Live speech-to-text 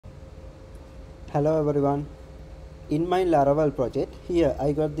Hello everyone. In my Laravel project, here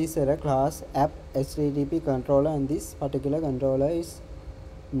I got this error class app HTTP controller, and this particular controller is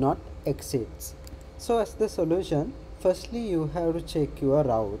not exists. So as the solution, firstly you have to check your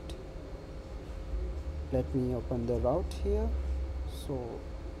route. Let me open the route here. So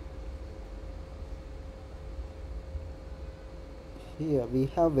here we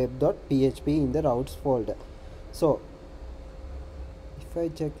have web.php in the routes folder. So if I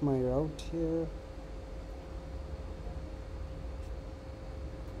check my route here,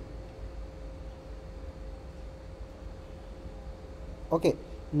 okay,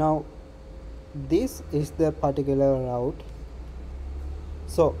 now this is the particular route.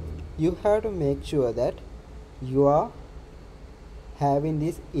 So you have to make sure that you are having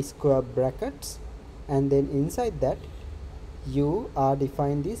these square brackets, and then inside that you are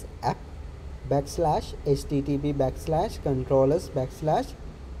define this app backslash http backslash controllers backslash,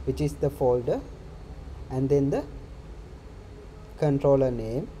 which is the folder, and then the controller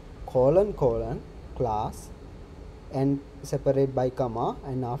name colon class, and separate by comma,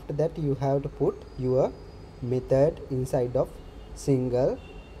 and after that you have to put your method inside of single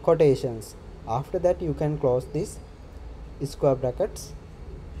quotations. After that you can close this square brackets.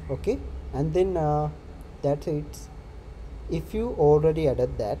 Okay, and then that's it. If you already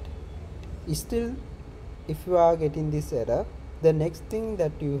added that, still if you are getting this error, the next thing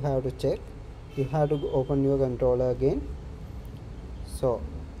that you have to check, you have to open your controller again. So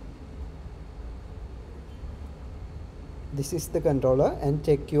this is the controller, and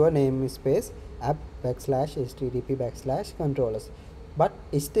check your namespace app backslash http backslash controllers, but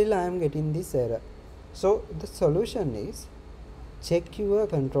still I am getting this error. So the solution is check your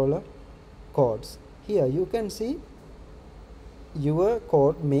controller codes. Here you can see your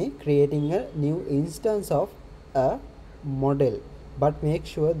code may creating a new instance of a model, but make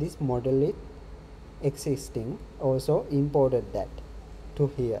sure this model is existing, also imported that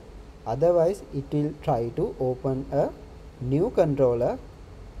to here, otherwise it will try to open a new controller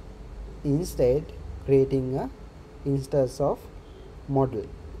instead creating a instance of model.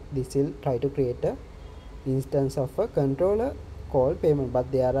 This will try to create a instance of a controller called payment,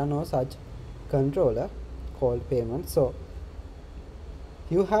 but there are no such controller called payment. So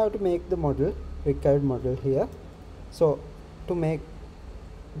you have to make the model, required model here. So to make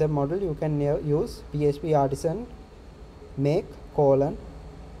the model you can use PHP artisan make colon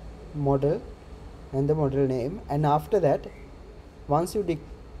model and the model name, and after that once you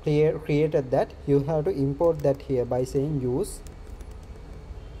created that, you have to import that here by saying use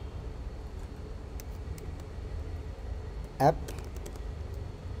app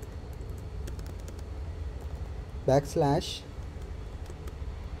backslash,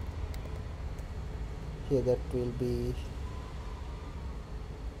 here that will be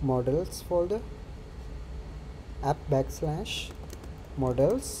models folder, app backslash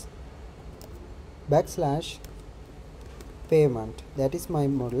models backslash payment. That is my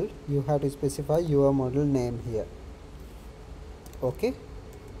model. You have to specify your model name here. Okay,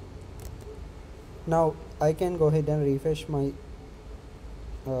 now I can go ahead and refresh my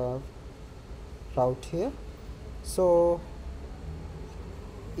route here. So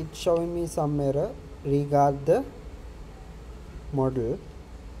it's showing me some error regard the model.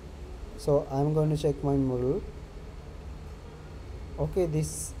 So I'm going to check my model. Okay,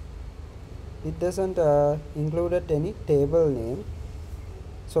 this it doesn't included any table name,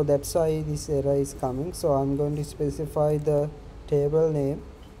 so that's why this error is coming. So I'm going to specify the table name,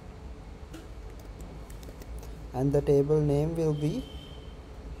 and the table name will be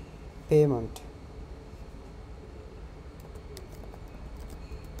payment.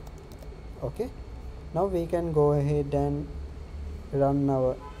 Okay, now we can go ahead and run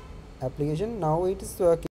our application. Now it is working.